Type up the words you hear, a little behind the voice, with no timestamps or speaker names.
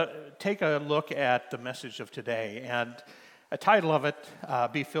take a look at the message of today, and a title of it,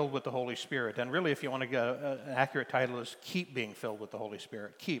 Be Filled with the Holy Spirit. And really, if you want to get an accurate title, is Keep Being Filled with the Holy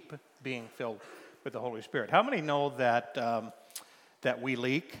Spirit. Keep being filled with the Holy Spirit. How many know that that we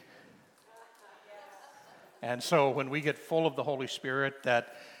leak? And so when we get full of the Holy Spirit,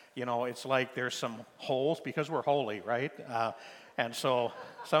 that, it's like there's some holes because we're holy, right? And so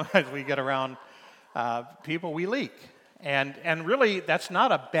sometimes we get around people, we leak. And really, that's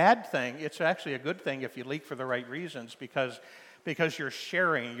not a bad thing. It's actually a good thing if you leak for the right reasons, because you're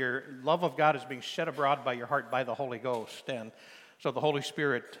sharing. Your love of God is being shed abroad by your heart by the Holy Ghost. And so the Holy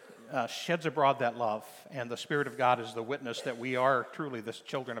Spirit sheds abroad that love, and the Spirit of God is the witness that we are truly the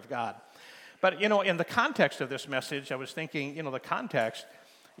children of God. But, in the context of this message, I was thinking, the context,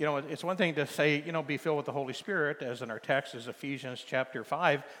 it's one thing to say, be filled with the Holy Spirit, as in our text is Ephesians chapter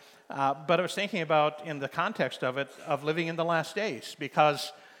 5. But I was thinking about, in the context of it, of living in the last days,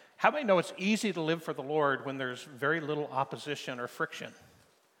 because how many know it's easy to live for the Lord when there's very little opposition or friction?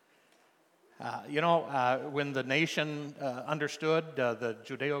 When the nation understood the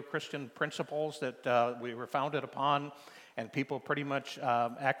Judeo-Christian principles that we were founded upon, and people pretty much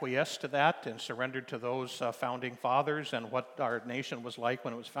acquiesced to that and surrendered to those founding fathers and what our nation was like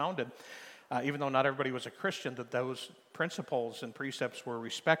when it was founded, even though not everybody was a Christian, that those principles and precepts were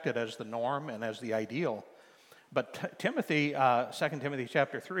respected as the norm and as the ideal. But Timothy, 2 Timothy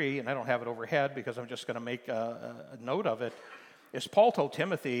chapter 3, and I don't have it overhead because I'm just going to make a note of it, is Paul told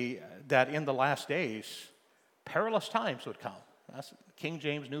Timothy that in the last days, perilous times would come. That's King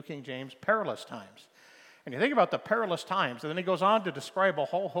James, New King James, perilous times. And you think about the perilous times, and then he goes on to describe a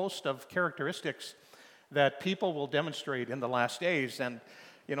whole host of characteristics that people will demonstrate in the last days. And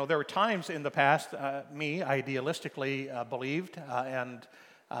there were times in the past, me idealistically believed, and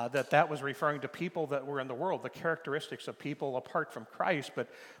that was referring to people that were in the world, the characteristics of people apart from Christ. But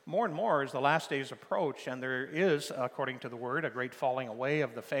more and more as the last days approach, and there is, according to the Word, a great falling away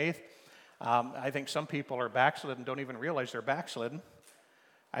of the faith. I think some people are backslidden and don't even realize they're backslidden.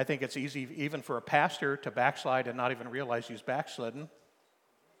 I think it's easy even for a pastor to backslide and not even realize he's backslidden.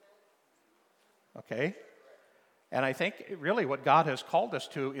 Okay? And I think really what God has called us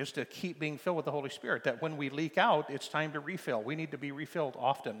to is to keep being filled with the Holy Spirit, that when we leak out, it's time to refill. We need to be refilled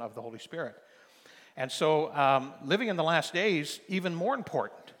often of the Holy Spirit. And so living in the last days, even more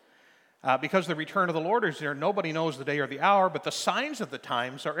important, because the return of the Lord is there. Nobody knows the day or the hour, but the signs of the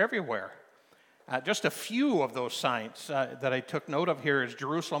times are everywhere. Just a few of those signs that I took note of here is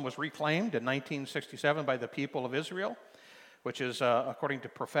Jerusalem was reclaimed in 1967 by the people of Israel, which is according to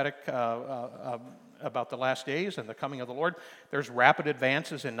prophetic about the last days and the coming of the Lord. There's rapid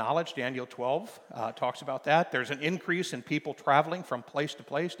advances in knowledge. Daniel 12 talks about that. There's an increase in people traveling from place to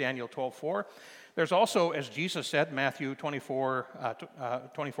place. Daniel 12:4. There's also, as Jesus said, Matthew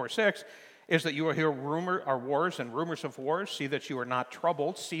 24:6, is that you will hear wars and rumors of wars. See that you are not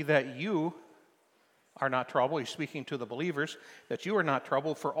troubled. See that you are not troubled. He's speaking to the believers, that you are not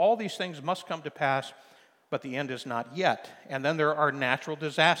troubled, for all these things must come to pass, but the end is not yet. And then there are natural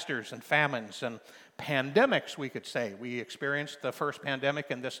disasters and famines and pandemics, we could say. We experienced the first pandemic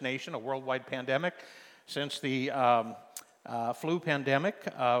in this nation, a worldwide pandemic, since the flu pandemic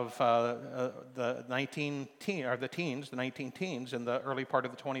of the 19 teens in the early part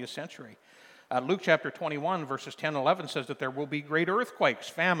of the 20th century. Luke chapter 21, verses 10 and 11 says that there will be great earthquakes,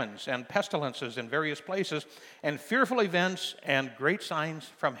 famines, and pestilences in various places, and fearful events and great signs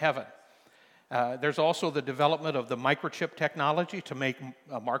from heaven. There's also the development of the microchip technology to make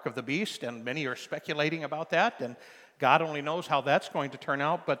a mark of the beast, and many are speculating about that, and God only knows how that's going to turn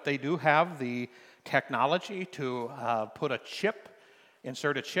out, but they do have the technology to put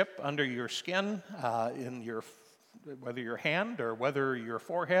insert a chip under your skin, whether your hand or whether your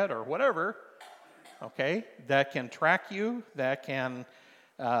forehead or whatever, okay, that can track you, that can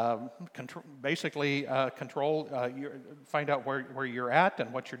control, find out where you're at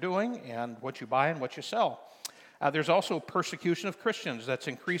and what you're doing and what you buy and what you sell. There's also persecution of Christians that's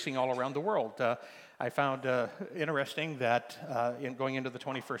increasing all around the world. I found interesting that in going into the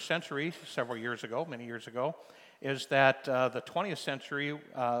 21st century, many years ago, is that the 20th century,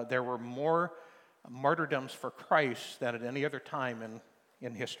 there were more martyrdoms for Christ than at any other time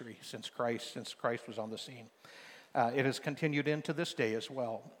in history since Christ was on the scene. It has continued into this day as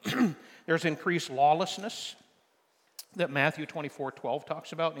well. There's increased lawlessness that Matthew 24:12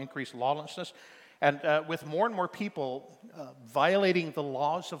 talks about, increased lawlessness. And with more and more people violating the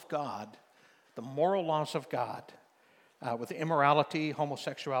laws of God, the moral laws of God, with immorality,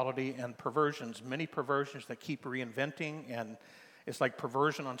 homosexuality, and perversions, many perversions that keep reinventing, and it's like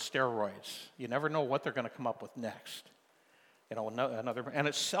perversion on steroids. You never know what they're going to come up with next. and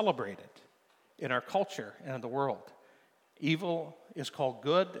it's celebrated in our culture and in the world. Evil is called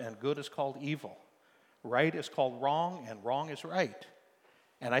good, and good is called evil. Right is called wrong, and wrong is right.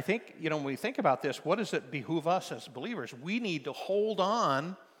 And I think, when we think about this, what does it behoove us as believers? We need to hold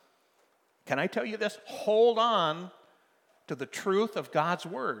on. Can I tell you this? Hold on to the truth of God's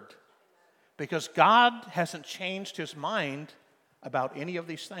word. Because God hasn't changed his mind about any of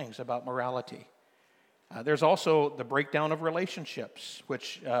these things, about morality. There's also the breakdown of relationships,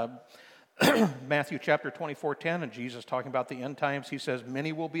 which Matthew chapter 24:10, and Jesus talking about the end times, he says,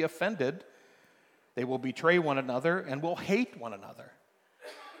 many will be offended, they will betray one another, and will hate one another.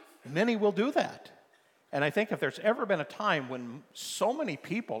 Many will do that. And I think if there's ever been a time when so many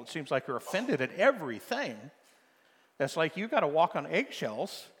people, it seems like, are offended at everything, that's like you got to walk on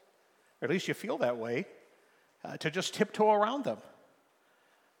eggshells, or at least you feel that way, to just tiptoe around them.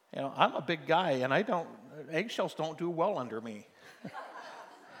 I'm a big guy, and eggshells don't do well under me.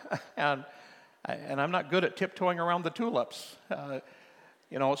 and I'm not good at tiptoeing around the tulips.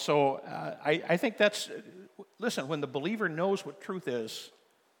 So I think listen, when the believer knows what truth is,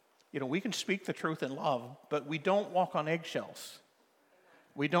 we can speak the truth in love, but we don't walk on eggshells.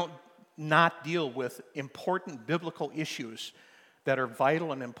 We don't not deal with important biblical issues that are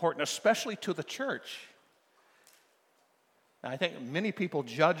vital and important, especially to the church. Now, I think many people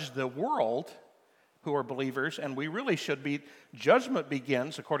judge the world who are believers, and we really should be. Judgment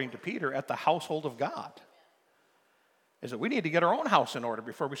begins, according to Peter, at the household of God. Is that we need to get our own house in order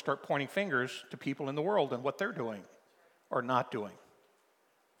before we start pointing fingers to people in the world and what they're doing or not doing.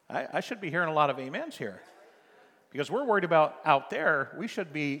 I should be hearing a lot of amens here. Because we're worried about out there, we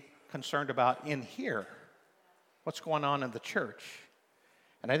should be concerned about in here. What's going on in the church?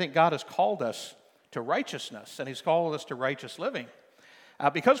 And I think God has called us to righteousness, and he's called us to righteous living.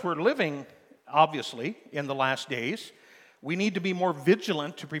 Because we're living, obviously, in the last days, we need to be more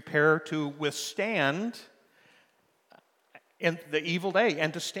vigilant to prepare to withstand in the evil day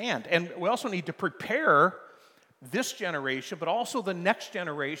and to stand. And we also need to prepare this generation, but also the next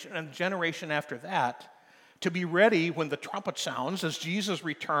generation and the generation after that, to be ready when the trumpet sounds as Jesus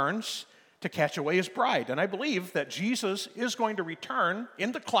returns to catch away his bride. And I believe that Jesus is going to return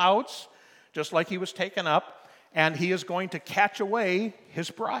in the clouds, just like he was taken up, and he is going to catch away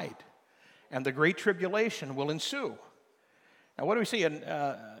his bride. And the great tribulation will ensue. Now, what do we see in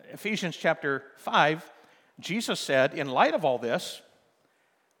Ephesians chapter 5? Jesus said, in light of all this,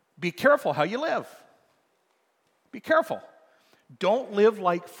 be careful how you live. Be careful. Don't live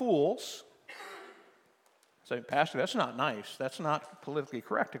like fools. Say, Pastor, that's not nice. That's not politically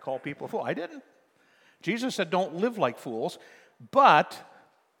correct to call people a fool. I didn't. Jesus said, don't live like fools, but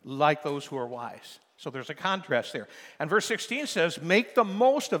like those who are wise. So there's a contrast there. And verse 16 says, make the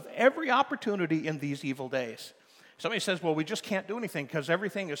most of every opportunity in these evil days. Somebody says, well, we just can't do anything because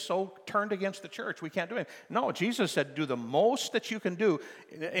everything is so turned against the church. We can't do anything. No, Jesus said, do the most that you can do.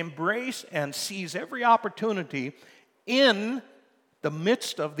 Embrace and seize every opportunity in the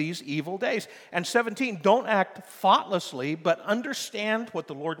midst of these evil days. And 17, don't act thoughtlessly, but understand what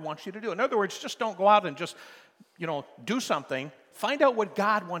the Lord wants you to do. In other words, just don't go out and just, do something. Find out what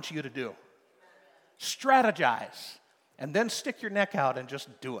God wants you to do. Strategize. And then stick your neck out and just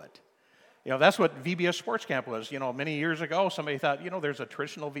do it. That's what VBS Sports Camp was. Many years ago, somebody thought, there's a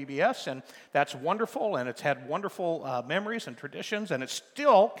traditional VBS, and that's wonderful, and it's had wonderful memories and traditions, and it's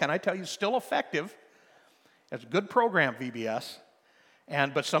still, can I tell you, still effective. It's a good program, VBS.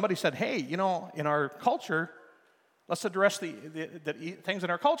 But somebody said, hey, in our culture, let's address the things in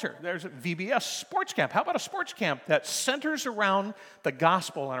our culture. There's a VBS Sports Camp. How about a sports camp that centers around the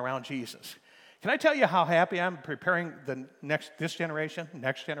gospel and around Jesus? Can I tell you how happy I'm preparing this generation,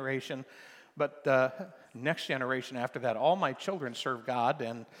 next generation, but next generation after that? All my children serve God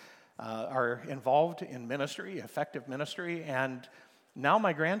and are involved in ministry, effective ministry, and now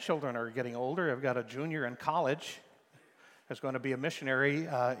my grandchildren are getting older. I've got a junior in college who's going to be a missionary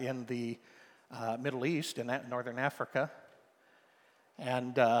in the Middle East, in Northern Africa,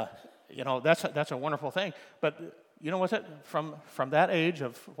 and that's a wonderful thing. But what's it? From that age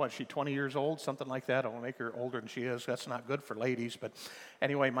of, she's 20 years old, something like that. I want to make her older than she is. That's not good for ladies. But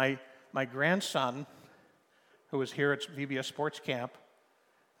anyway, my grandson, who was here at VBS Sports Camp,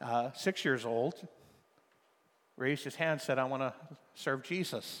 6 years old, raised his hand and said, I want to serve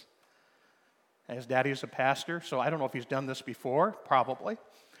Jesus. And his daddy is a pastor, so I don't know if he's done this before, probably.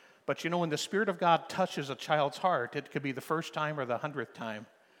 But when the Spirit of God touches a child's heart, it could be the first time or the 100th time,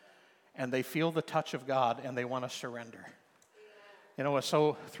 and they feel the touch of God, and they want to surrender. It was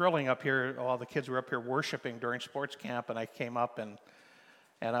so thrilling up here. All the kids were up here worshiping during sports camp, and I came up, and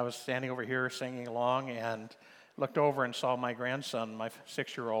I was standing over here singing along, and looked over and saw my grandson, my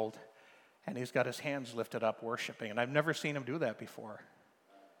 6-year-old, and he's got his hands lifted up worshiping. And I've never seen him do that before.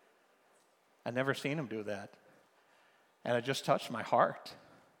 I've never seen him do that. And it just touched my heart.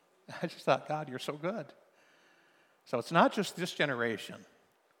 I just thought, God, you're so good. So it's not just this generation,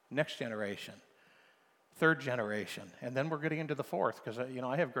 next generation, third generation, and then we're getting into the fourth, because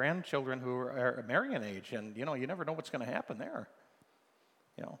I have grandchildren who are marrying age, and you never know what's going to happen there.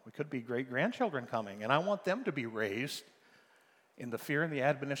 We could be great-grandchildren coming, and I want them to be raised in the fear and the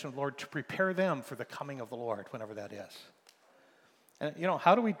admonition of the Lord to prepare them for the coming of the Lord, whenever that is. And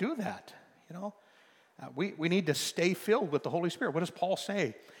how do we do that? We need to stay filled with the Holy Spirit. What does Paul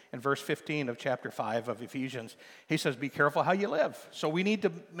say in verse 15 of chapter 5 of Ephesians? He says, be careful how you live. So we need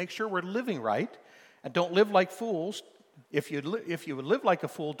to make sure we're living right and don't live like fools. If you would live like a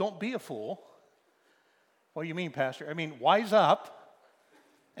fool, don't be a fool. What do you mean, Pastor? I mean, wise up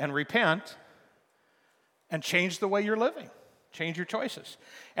and repent and change the way you're living. Change your choices.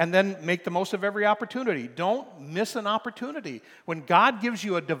 And then make the most of every opportunity. Don't miss an opportunity. When God gives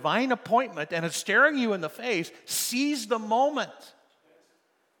you a divine appointment and is staring you in the face, seize the moment.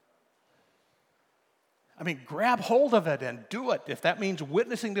 Grab hold of it and do it. If that means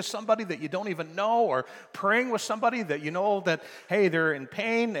witnessing to somebody that you don't even know, or praying with somebody that you know that, hey, they're in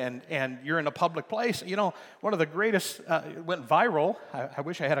pain and you're in a public place. One of the greatest, it went viral. I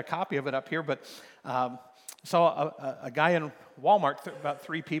wish I had a copy of it up here, but saw a guy in Walmart, about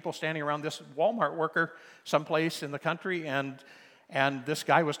 3 people standing around this Walmart worker someplace in the country, and this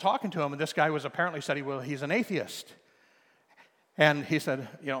guy was talking to him, and this guy was apparently said he's an atheist. And he said,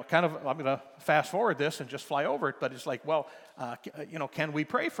 I'm going to fast forward this and just fly over it, but it's like, well, can we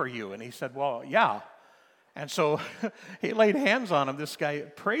pray for you? And he said, well, yeah. And so he laid hands on him. This guy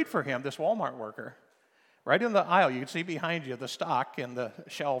prayed for him, this Walmart worker, right in the aisle. You can see behind you the stock and the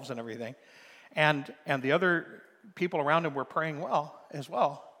shelves and everything. And the other people around him were praying as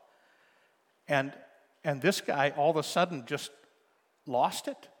well. And this guy all of a sudden just lost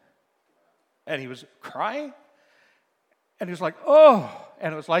it. And he was crying. And he was like, oh,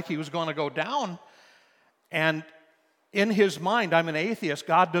 and it was like he was going to go down. And in his mind, I'm an atheist,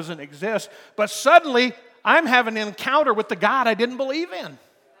 God doesn't exist. But suddenly, I'm having an encounter with the God I didn't believe in.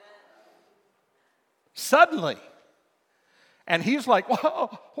 Suddenly. And he's like,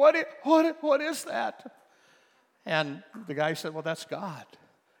 whoa, what is that? And the guy said, well, that's God.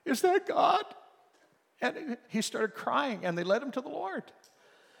 Is that God? And he started crying, and they led him to the Lord.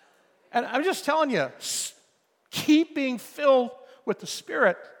 And I'm just telling you, keep being filled with the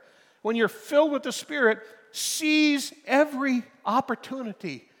Spirit. When you're filled with the Spirit, seize every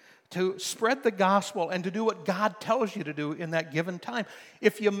opportunity to spread the gospel and to do what God tells you to do in that given time.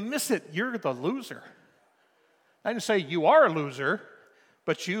 If you miss it, you're the loser. I didn't say you are a loser,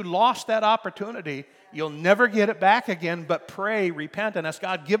 but you lost that opportunity. You'll never get it back again, but pray, repent, and ask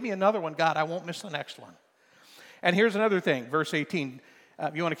God, give me another one. God, I won't miss the next one. And here's another thing, verse 18.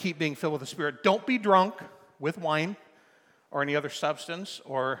 If you want to keep being filled with the Spirit, don't be drunk with wine or any other substance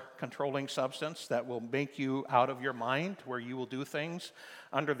or controlling substance that will make you out of your mind, where you will do things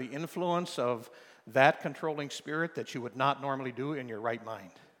under the influence of that controlling spirit that you would not normally do in your right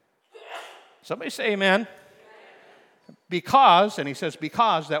mind. Somebody say amen. Because, and he says,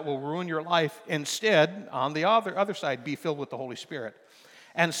 because that will ruin your life. Instead, on the other side, be filled with the Holy Spirit.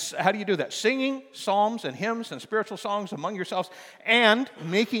 And how do you do that? Singing psalms and hymns and spiritual songs among yourselves, and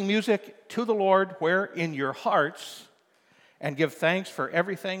making music to the Lord, where in your hearts, and give thanks for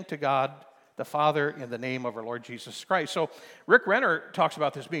everything to God the Father in the name of our Lord Jesus Christ. So Rick Renner talks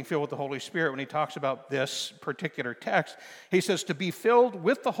about this being filled with the Holy Spirit when he talks about this particular text. He says to be filled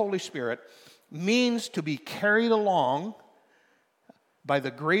with the Holy Spirit means to be carried along by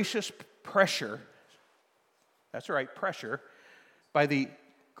the gracious pressure, that's right, pressure, by the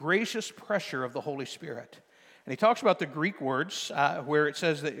gracious pressure of the Holy Spirit. And he talks about the Greek words where it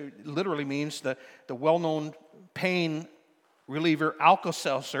says that it literally means the well-known pain reliever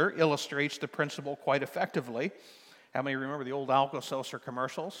Alka-Seltzer illustrates the principle quite effectively. How many remember the old Alka-Seltzer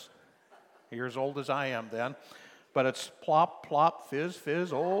commercials? You're as old as I am then. But it's plop, plop, fizz,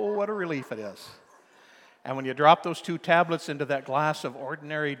 fizz. Oh, what a relief it is. And when you drop those 2 tablets into that glass of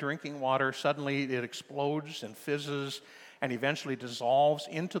ordinary drinking water, suddenly it explodes and fizzes and eventually dissolves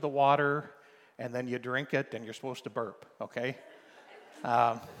into the water, and then you drink it and you're supposed to burp, okay?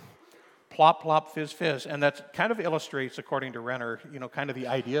 Plop, plop, fizz, fizz. And that kind of illustrates, according to Renner, kind of the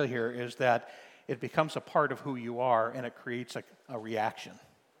idea here is that it becomes a part of who you are, and it creates a reaction,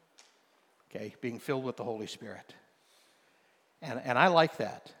 okay? Being filled with the Holy Spirit. And I like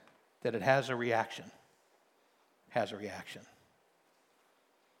that it has a reaction. Has a reaction.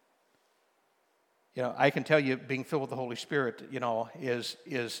 I can tell you, being filled with the Holy Spirit, is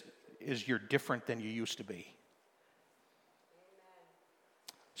you're different than you used to be.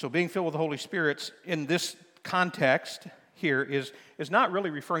 So being filled with the Holy Spirit in this context here is not really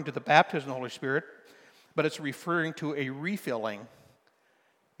referring to the baptism of the Holy Spirit, but it's referring to a refilling.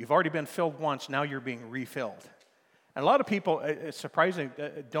 You've already been filled once, now you're being refilled. And a lot of people, it's surprising,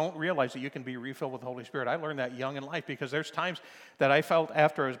 don't realize that you can be refilled with the Holy Spirit. I learned that young in life because there's times that I felt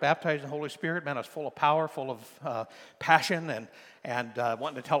after I was baptized in the Holy Spirit, man, I was full of power, full of passion, and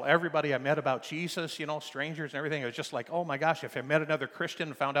wanting to tell everybody I met about Jesus, strangers and everything. It was just like, oh my gosh, if I met another Christian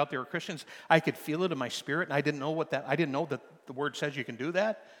and found out they were Christians, I could feel it in my spirit, and I didn't know that the Word says you can do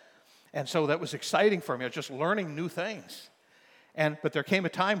that. And so that was exciting for me. I was just learning new things. But there came a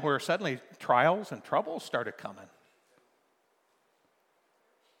time where suddenly trials and troubles started coming.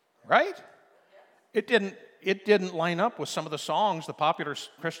 Right? It didn't line up with some of the songs, the popular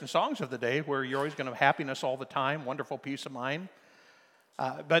Christian songs of the day, where you're always going to have happiness all the time, wonderful peace of mind.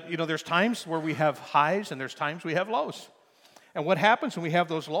 But there's times where we have highs and there's times we have lows. And what happens when we have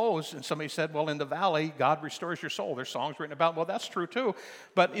those lows? And somebody said, well, in the valley, God restores your soul. There's songs written about, well, that's true too.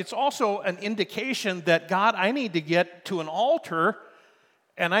 But it's also an indication that, God, I need to get to an altar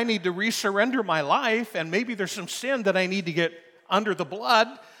and I need to resurrender my life, and maybe there's some sin that I need to get under the blood.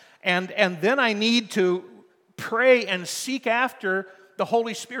 And then I need to pray and seek after the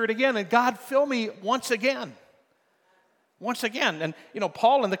Holy Spirit again. And God, fill me once again. Once again. And,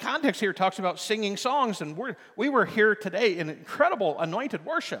 Paul in the context here talks about singing songs. And we were here today in incredible anointed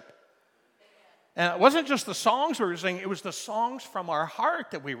worship. And it wasn't just the songs we were singing. It was the songs from our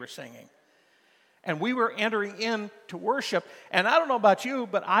heart that we were singing. And we were entering into worship. And I don't know about you,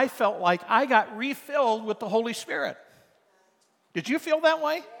 but I felt like I got refilled with the Holy Spirit. Did you feel that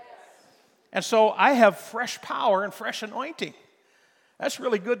way? And so I have fresh power and fresh anointing. That's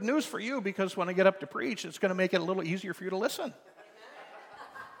really good news for you, because when I get up to preach, it's going to make it a little easier for you to listen.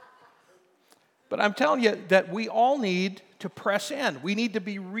 But I'm telling you that we all need to press in. We need to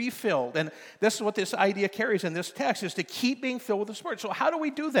be refilled. And this is what this idea carries in this text, is to keep being filled with the Spirit. So how do we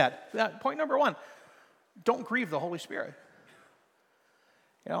do that? Point number one, don't grieve the Holy Spirit.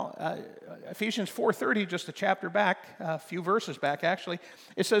 Ephesians 4:30, just a chapter back, a few verses back actually,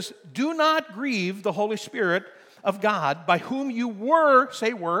 it says, do not grieve the Holy Spirit of God, by whom you were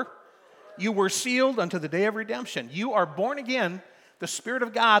sealed unto the day of redemption. You are born again. The Spirit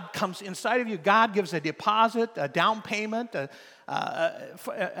of God comes inside of you. God gives a deposit, a down payment,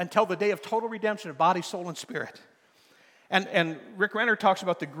 until the day of total redemption of body, soul, and spirit. And Rick Renner talks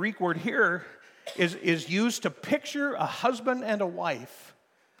about the Greek word here is used to picture a husband and a wife.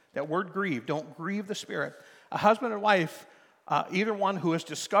 That word grieve, don't grieve the Spirit. A husband and wife, either one who has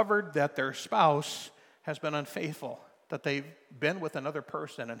discovered that their spouse has been unfaithful, that they've been with another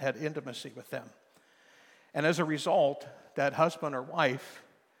person and had intimacy with them. And as a result, that husband or wife,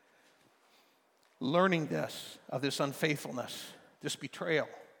 learning of this unfaithfulness, this betrayal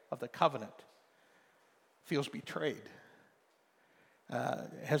of the covenant, feels betrayed.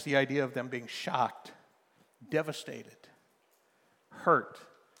 Has the idea of them being shocked, devastated, hurt,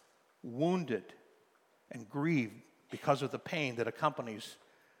 wounded, and grieved because of the pain that accompanies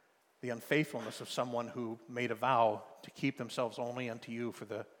the unfaithfulness of someone who made a vow to keep themselves only unto you, for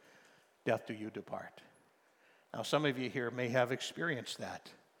the death do you depart. Now, some of you here may have experienced that,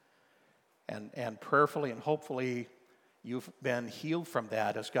 and prayerfully and hopefully you've been healed from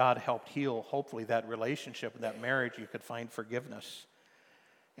that. As God helped heal, hopefully, that relationship and that marriage, you could find forgiveness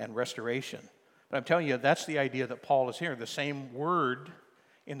and restoration. But I'm telling you, that's the idea that Paul is here. The same word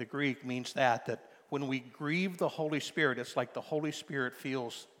in the Greek means that when we grieve the Holy Spirit, it's like the Holy Spirit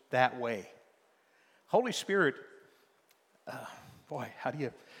feels that way. Holy Spirit,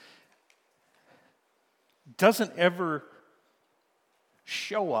 doesn't ever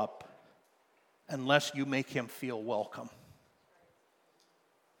show up unless you make him feel welcome.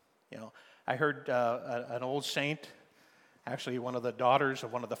 I heard an old saint, actually one of the daughters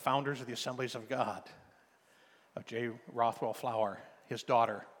of one of the founders of the Assemblies of God, of J. Rothwell Flower, his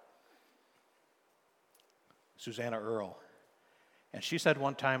daughter, Susanna Earle. And she said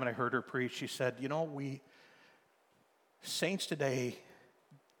one time, and I heard her preach, she said, we saints today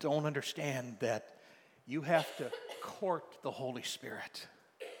don't understand that you have to court the Holy Spirit.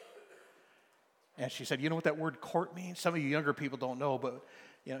 And she said, you know what that word court means? Some of you younger people don't know, but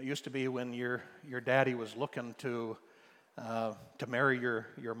it used to be when your daddy was looking to marry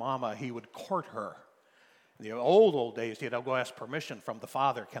your mama, he would court her. In the old days, he'd go ask permission from the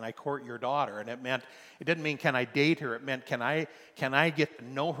father. Can I court your daughter? And it didn't mean can I date her. It meant can I get to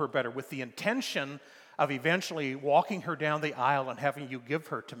know her better, with the intention of eventually walking her down the aisle and having you give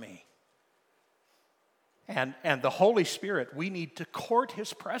her to me. And the Holy Spirit, we need to court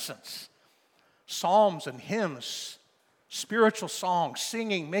his presence. Psalms and hymns, spiritual songs,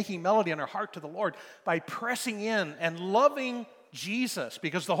 singing, making melody in our heart to the Lord by pressing in and loving Jesus,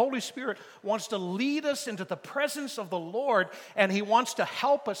 because the Holy Spirit wants to lead us into the presence of the Lord, and he wants to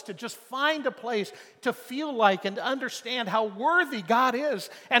help us to just find a place to feel like and to understand how worthy God is.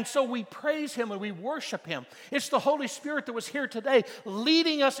 And so we praise him and we worship him. It's the Holy Spirit that was here today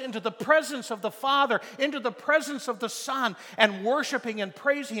leading us into the presence of the Father, into the presence of the Son, and worshiping and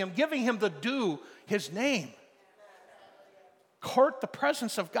praising him, giving him the due, his name. Court the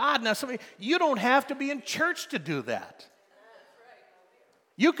presence of God. Now, you don't have to be in church to do that.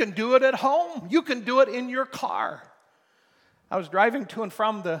 You can do it at home. You can do it in your car. I was driving to and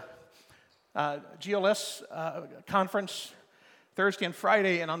from the GLS conference Thursday and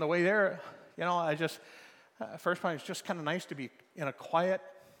Friday, and on the way there, first point, it's just kind of nice to be in a quiet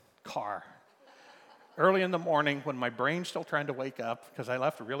car. Early in the morning when my brain's still trying to wake up, because I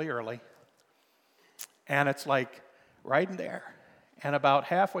left really early, and it's like right in there. And about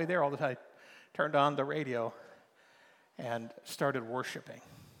halfway there, all the time, I turned on the radio and started worshiping.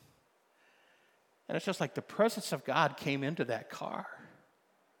 And it's just like the presence of God came into that car.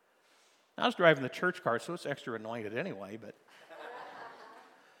 I was driving the church car, so it's extra anointed anyway, but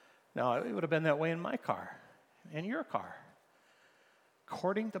no, it would have been that way in my car, in your car.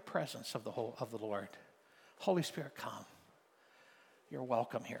 Courting the presence of the Lord. Holy Spirit, come. You're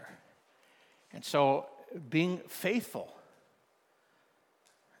welcome here. And so being faithful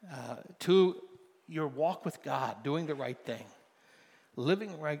to your walk with God, doing the right thing,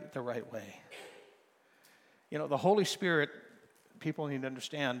 living the right way. The Holy Spirit, people need to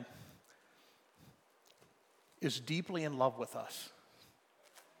understand, is deeply in love with us.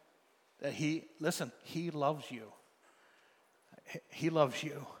 That he loves you. He loves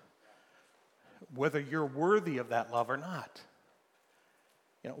you, whether you're worthy of that love or not.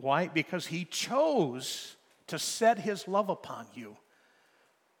 Why? Because he chose to set his love upon you,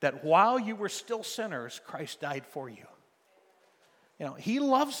 that while you were still sinners, Christ died for you. He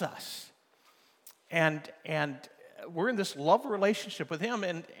loves us. And we're in this love relationship with him,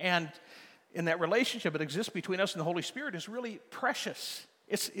 and in that relationship that exists between us and the Holy Spirit is really precious.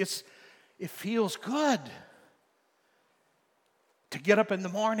 It feels good to get up in the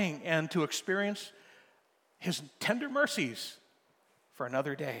morning and to experience his tender mercies for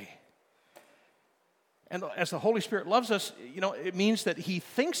another day. And as the Holy Spirit loves us, it means that he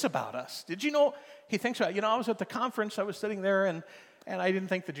thinks about us. Did you know he thinks about, I was at the conference, I was sitting there, and I didn't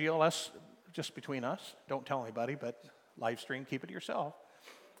think the GLS, just between us, don't tell anybody, but live stream, keep it to yourself,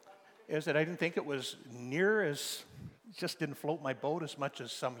 is that I didn't think it was near as, just didn't float my boat as much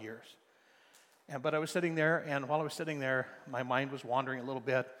as some years. But I was sitting there, and while I was sitting there, my mind was wandering a little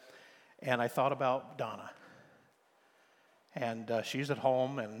bit, and I thought about Donna. And she's at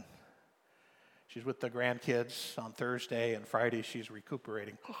home, and she's with the grandkids on Thursday, and Friday she's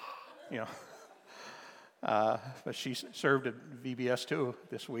recuperating, But she served at VBS too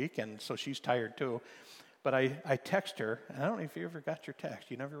this week, and so she's tired too. But I text her, and I don't know if you ever got your text.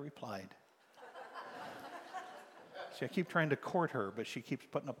 You never replied. See, I keep trying to court her, but she keeps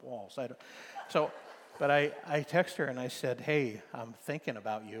putting up walls. But I text her, and I said, hey, I'm thinking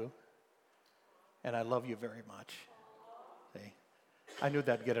about you, and I love you very much. See? I knew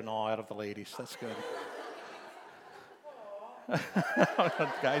that'd get an awe out of the ladies. That's good.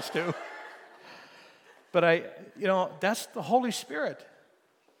 Guys too. But that's the Holy Spirit.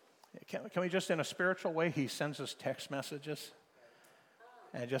 Can we just, in a spiritual way, he sends us text messages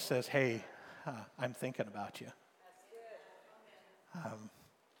and just says, hey, I'm thinking about you.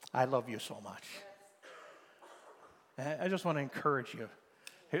 I love you so much. And I just want to encourage you.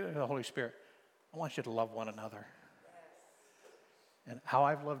 Here, the Holy Spirit, I want you to love one another. And how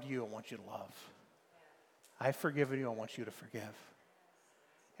I've loved you, I want you to love. I've forgiven you, I want you to forgive.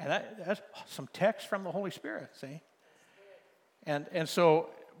 And that's some text from the Holy Spirit, see? And so,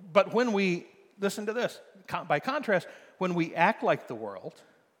 but when we, listen to this, by contrast, when we act like the world,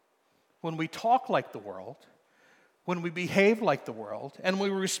 when we talk like the world, when we behave like the world, and we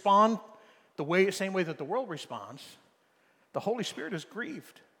respond the same way that the world responds, the Holy Spirit is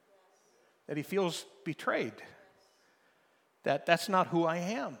grieved, that he feels betrayed, that's not who I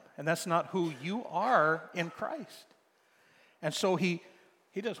am, and that's not who you are in Christ. And so he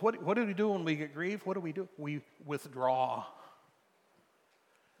does. What do we do when we get grieved? What do? We withdraw.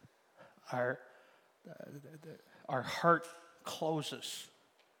 Our heart closes.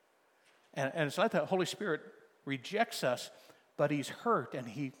 And it's like the Holy Spirit rejects us, but he's hurt and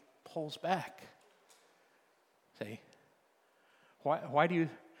he pulls back. See? Why do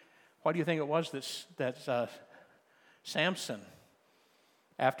Why do you think it was that Samson,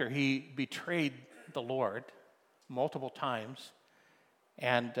 after he betrayed the Lord multiple times,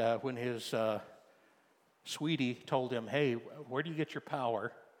 and when his sweetie told him, hey, where do you get your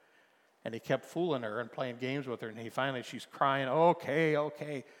power? And he kept fooling her and playing games with her, and she's crying,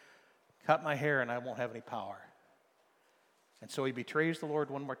 okay, cut my hair and I won't have any power. And so he betrays the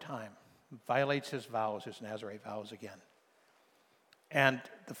Lord one more time, violates his vows, his Nazarite vows again. And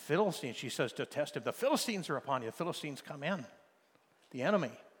the Philistines, she says to test him, the Philistines are upon you. The Philistines come in, the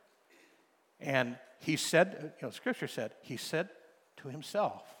enemy. And he said, Scripture said, he said to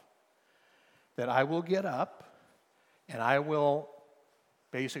himself that I will get up and I will,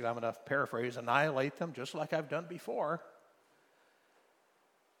 basically I'm going to paraphrase, annihilate them just like I've done before.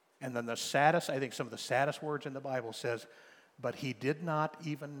 And then some of the saddest words in the Bible says, but he did not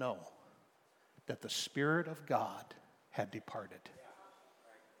even know that the Spirit of God had departed.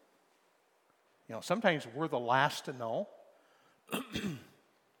 Sometimes we're the last to know.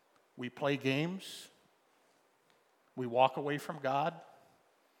 We play games. We walk away from God.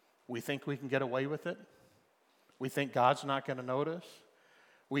 We think we can get away with it. We think God's not going to notice.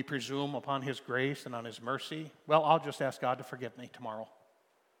 We presume upon His grace and on His mercy. Well, I'll just ask God to forgive me tomorrow.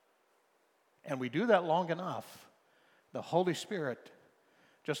 And we do that long enough. The Holy Spirit,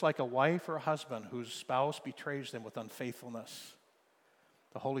 just like a wife or a husband whose spouse betrays them with unfaithfulness,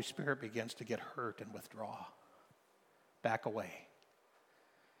 the Holy Spirit begins to get hurt and withdraw, back away.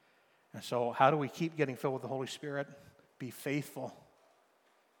 And so how do we keep getting filled with the Holy Spirit? Be faithful.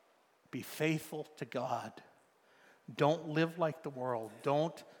 Be faithful to God. Don't live like the world.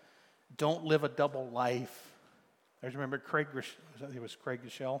 Don't live a double life. I remember Craig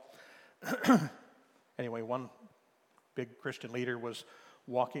Groeschel. Anyway, one big Christian leader was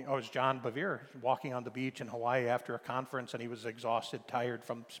John Bevere, walking on the beach in Hawaii after a conference, and he was exhausted, tired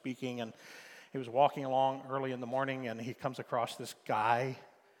from speaking, and he was walking along early in the morning, and he comes across this guy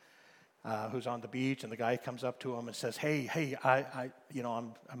who's on the beach, and the guy comes up to him and says, "Hey,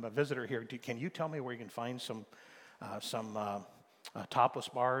 I'm a visitor here. Can you tell me where you can find some topless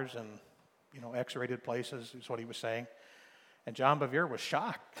bars and X-rated places?" Is what he was saying, and John Bevere was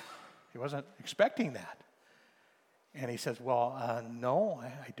shocked. He wasn't expecting that. And he says, well, no,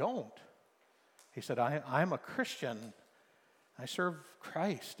 I don't. He said, I'm a Christian. I serve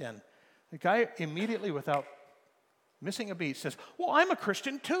Christ. And the guy immediately, without missing a beat, says, well, I'm a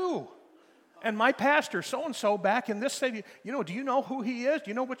Christian too. And my pastor, so-and-so, back in this city, do you know who he is? Do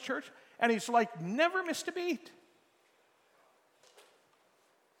you know what church? And he's like, never missed a beat.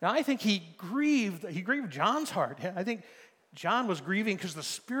 Now, I think he grieved John's heart. I think John was grieving because the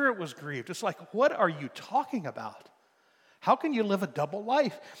Spirit was grieved. It's like, what are you talking about? How can you live a double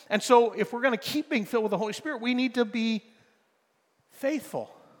life? And so if we're going to keep being filled with the Holy Spirit, we need to be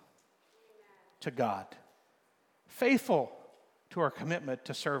faithful to God. Faithful to our commitment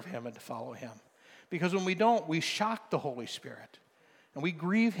to serve Him and to follow Him. Because when we don't, we shock the Holy Spirit and we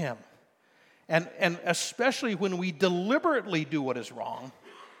grieve Him. And especially when we deliberately do what is wrong.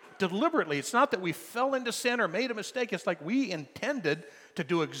 Deliberately. It's not that we fell into sin or made a mistake. It's like we intended to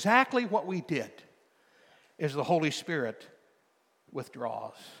do exactly what we did. Is the Holy Spirit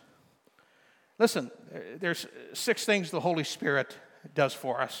withdraws. Listen, there's 6 things the Holy Spirit does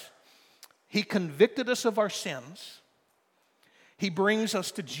for us. He convicted us of our sins. He brings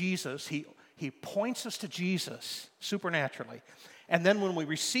us to Jesus. He points us to Jesus supernaturally. And then when we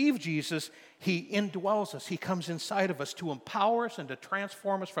receive Jesus, He indwells us. He comes inside of us to empower us and to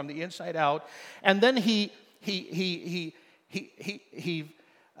transform us from the inside out. And then He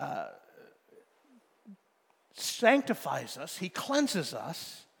sanctifies us, He cleanses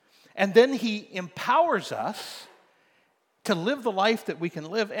us, and then He empowers us to live the life that we can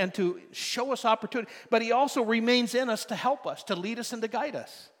live and to show us opportunity. But He also remains in us to help us, to lead us and to guide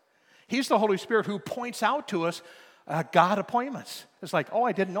us. He's the Holy Spirit who points out to us God appointments. It's like,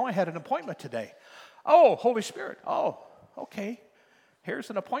 I didn't know I had an appointment today. Oh, Holy Spirit. Oh, okay. Here's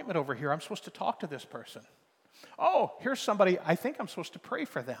an appointment over here. I'm supposed to talk to this person. Oh, here's somebody, I think I'm supposed to pray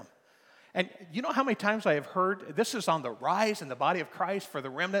for them. And you know how many times I have heard, this is on the rise in the body of Christ for the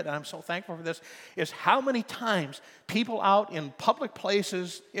remnant, and I'm so thankful for this, is how many times people out in public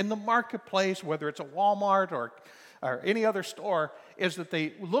places, in the marketplace, whether it's a Walmart or any other store, is that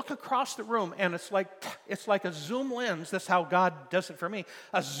they look across the room and it's like a zoom lens. That's how God does it for me.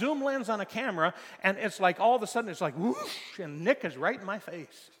 A zoom lens on a camera, and it's like all of a sudden it's like whoosh, and Nick is right in my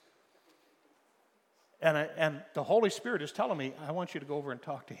face. And the Holy Spirit is telling me, I want you to go over and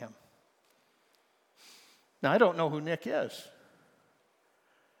talk to him. Now, I don't know who Nick is.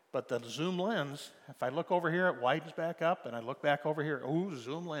 But the zoom lens, if I look over here, it widens back up, and I look back over here, ooh,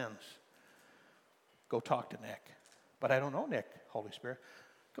 zoom lens. Go talk to Nick. But I don't know Nick, Holy Spirit.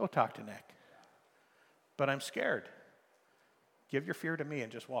 Go talk to Nick. But I'm scared. Give your fear to me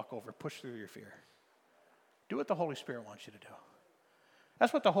and just walk over. Push through your fear. Do what the Holy Spirit wants you to do.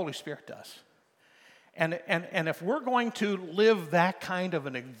 That's what the Holy Spirit does. And if we're going to live that kind of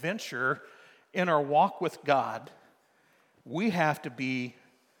an adventure in our walk with God, we have to be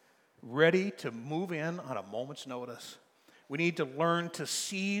ready to move in on a moment's notice. We need to learn to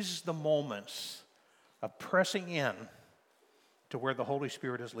seize the moments of pressing in to where the Holy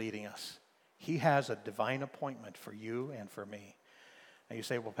Spirit is leading us. He has a divine appointment for you and for me. And you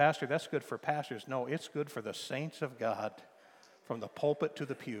say, well, Pastor, that's good for pastors. No, it's good for the saints of God, from the pulpit to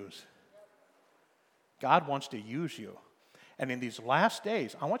the pews. God wants to use you. And in these last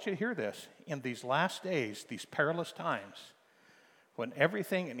days, I want you to hear this, in these last days, these perilous times, when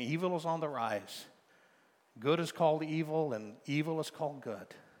everything and evil is on the rise, good is called evil and evil is called good,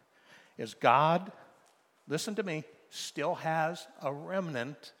 is God, listen to me, still has a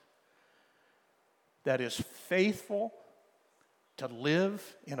remnant that is faithful to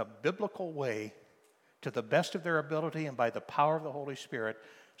live in a biblical way to the best of their ability and by the power of the Holy Spirit,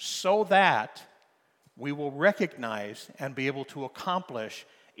 so that we will recognize and be able to accomplish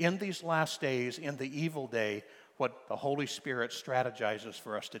in these last days, in the evil day, what the Holy Spirit strategizes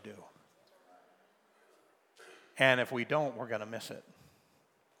for us to do. And if we don't, we're going to miss it.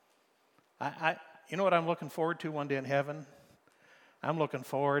 You know what I'm looking forward to one day in heaven? I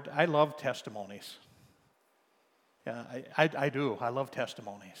love testimonies. Yeah, I do. I love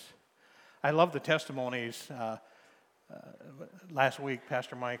testimonies. I love the testimonies. Last week,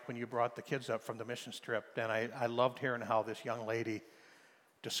 Pastor Mike, when you brought the kids up from the missions trip, and I loved hearing how this young lady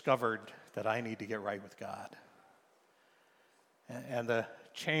discovered that I need to get right with God. And the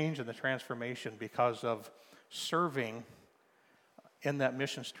change and the transformation because of serving in that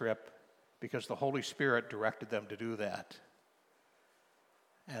missions trip, because the Holy Spirit directed them to do that.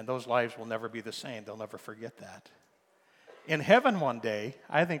 And those lives will never be the same. They'll never forget that. In heaven one day,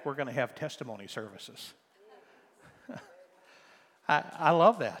 I think we're going to have testimony services. I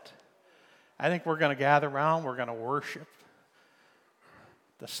love that. I think we're going to gather around. We're going to worship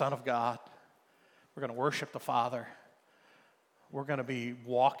the Son of God. We're going to worship the Father. We're going to be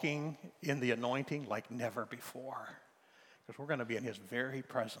walking in the anointing like never before, because we're going to be in His very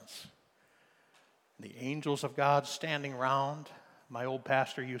presence. The angels of God standing around, my old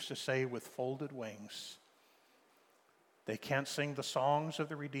pastor used to say, with folded wings. They can't sing the songs of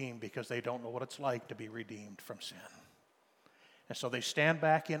the redeemed because they don't know what it's like to be redeemed from sin. And so they stand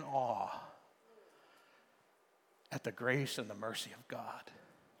back in awe at the grace and the mercy of God.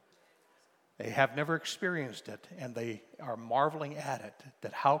 They have never experienced it, and they are marveling at it,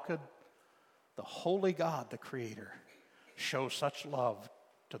 that how could the holy God, the Creator, show such love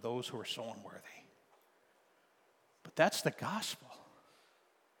to those who are so unworthy? But that's the gospel.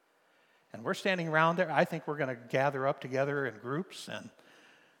 And we're standing around there. I think we're going to gather up together in groups,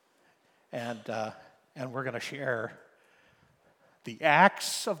 and we're going to share the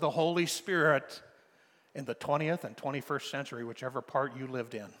acts of the Holy Spirit in the 20th and 21st century, whichever part you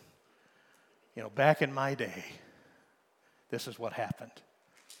lived in. You know, back in my day, this is what happened.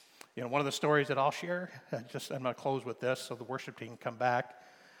 You know, one of the stories that I'll share, I'm going to close with this so the worship team can come back.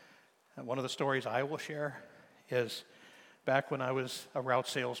 And one of the stories I will share is back when I was a route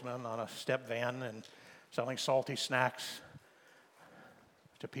salesman on a step van and selling salty snacks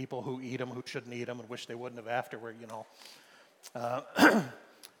to people who eat them, who shouldn't eat them, and wish they wouldn't have afterward, you know.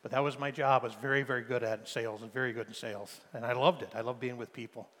 But that was my job. I was very, very good at sales, and very good in sales. And I loved it. I loved being with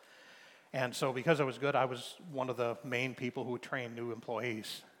people. And so because I was good, I was one of the main people who would train new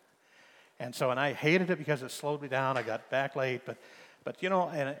employees. And I hated it because it slowed me down. I got back late, but you know,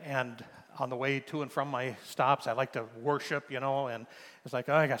 and on the way to and from my stops, I like to worship, you know, and it's like,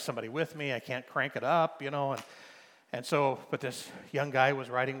 oh, I got somebody with me. I can't crank it up, you know. But this young guy was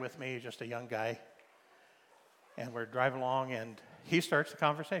riding with me, just a young guy. And we're driving along, and he starts the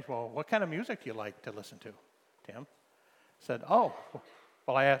conversation. Well, what kind of music do you like to listen to, Tim? I said, oh,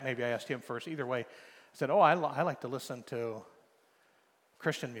 well, maybe I asked him first. Either way, I said, oh, I like to listen to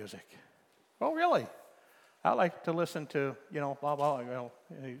Christian music. Oh, really? I like to listen to, you know, blah, blah, you know.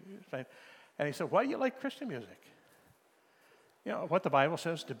 And he said, why do you like Christian music? You know, what the Bible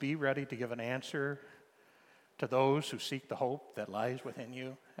says, to be ready to give an answer to those who seek the hope that lies within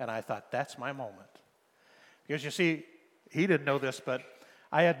you. And I thought, that's my moment. Because you see, he didn't know this, but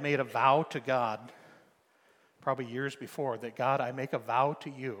I had made a vow to God probably years before that, God, I make a vow to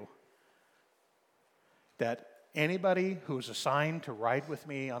you that anybody who's assigned to ride with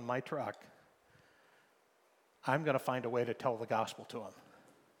me on my truck, I'm going to find a way to tell the gospel to them.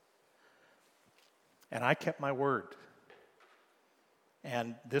 And I kept my word.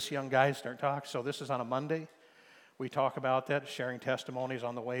 And this young guy started talking. So this is on a Monday. We talk about that, sharing testimonies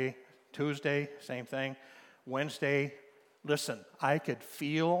on the way. Tuesday, same thing. Wednesday, listen, I could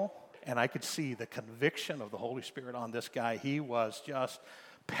feel and I could see the conviction of the Holy Spirit on this guy. He was just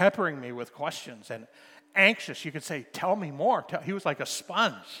peppering me with questions and anxious. You could say, tell me more. He was like a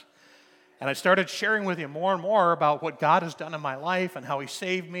sponge. And I started sharing with him more and more about what God has done in my life and how he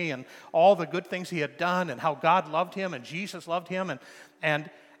saved me and all the good things he had done and how God loved him and Jesus loved him. And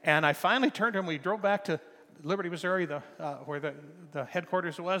I finally turned to him. We drove back to Liberty, Missouri, where the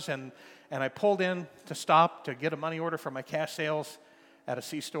headquarters was, and I pulled in to stop to get a money order for my cash sales at a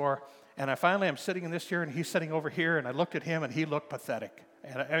C-store. And I'm sitting in this chair, and he's sitting over here, and I looked at him, and he looked pathetic.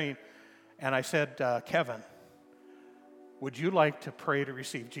 And I said, Kevin, would you like to pray to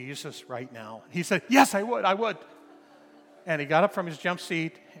receive Jesus right now? He said, yes, I would. And he got up from his jump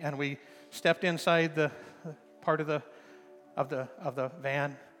seat, and we stepped inside the part of the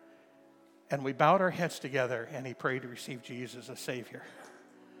van, and we bowed our heads together, and he prayed to receive Jesus as Savior.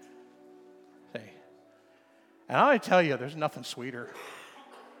 See? And I tell you, there's nothing sweeter.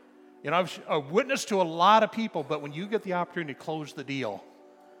 You know, I've a witness to a lot of people, but when you get the opportunity to close the deal,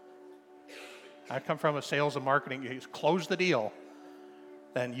 I come from a sales and marketing, you close the deal,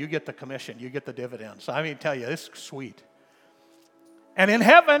 then you get the commission, you get the dividends. So I mean, tell you, it's sweet. And in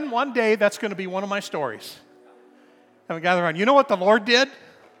heaven, one day, that's going to be one of my stories. And we gather around, you know what the Lord did?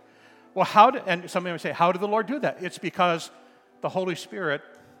 Well, and somebody would say, how did the Lord do that? It's because the Holy Spirit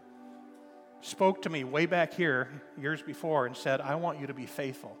spoke to me way back here years before and said, I want you to be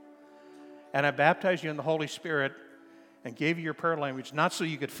faithful. And I baptized you in the Holy Spirit and gave you your prayer language, not so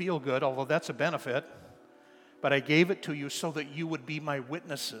you could feel good, although that's a benefit, but I gave it to you so that you would be my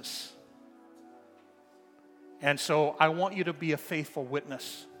witnesses. And so I want you to be a faithful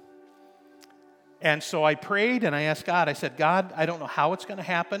witness. And so I prayed and I asked God, I said, God, I don't know how it's going to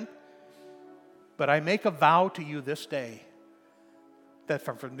happen, but I make a vow to you this day that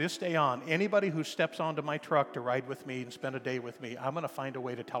from this day on, anybody who steps onto my truck to ride with me and spend a day with me, I'm going to find a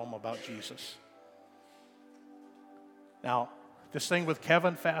way to tell them about Jesus. Now, this thing with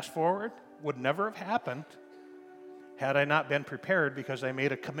Kevin, fast forward, would never have happened had I not been prepared because I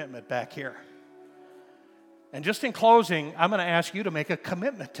made a commitment back here. And just in closing, I'm going to ask you to make a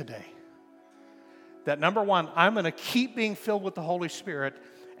commitment today. That number one, I'm going to keep being filled with the Holy Spirit,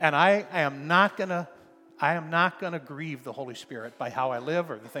 and I am not going to grieve the Holy Spirit by how I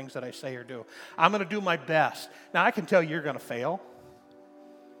live or the things that I say or do. I'm going to do my best. Now, I can tell you you're going to fail.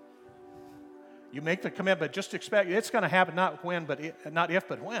 You make the commitment, just expect it's going to happen, not if,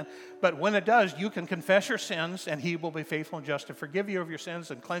 but when. But when it does, you can confess your sins, and he will be faithful and just to forgive you of your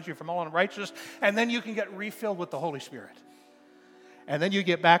sins and cleanse you from all unrighteousness, and then you can get refilled with the Holy Spirit. And then you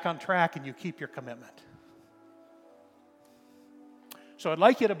get back on track, and you keep your commitment. So I'd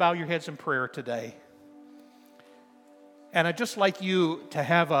like you to bow your heads in prayer today. And I'd just like you to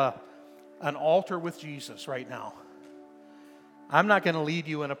have an altar with Jesus right now. I'm not going to lead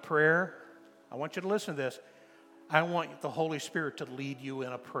you in a prayer. I want you to listen to this. I want the Holy Spirit to lead you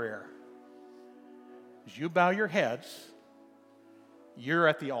in a prayer. As you bow your heads, you're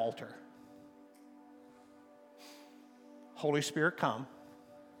at the altar. Holy Spirit, come.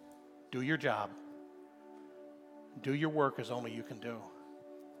 Do your job. Do your work as only you can do.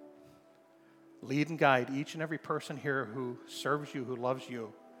 Lead and guide each and every person here who serves you, who loves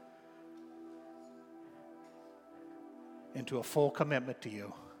you, into a full commitment to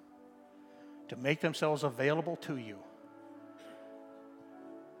you, to make themselves available to you,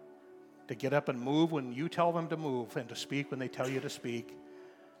 to get up and move when you tell them to move, and to speak when they tell you to speak,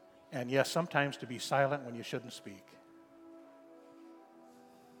 and yes, sometimes to be silent when you shouldn't speak.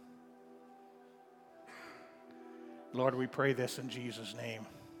 Lord, we pray this in Jesus' name.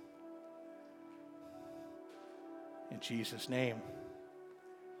 In Jesus' name.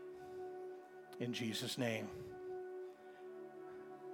 In Jesus' name.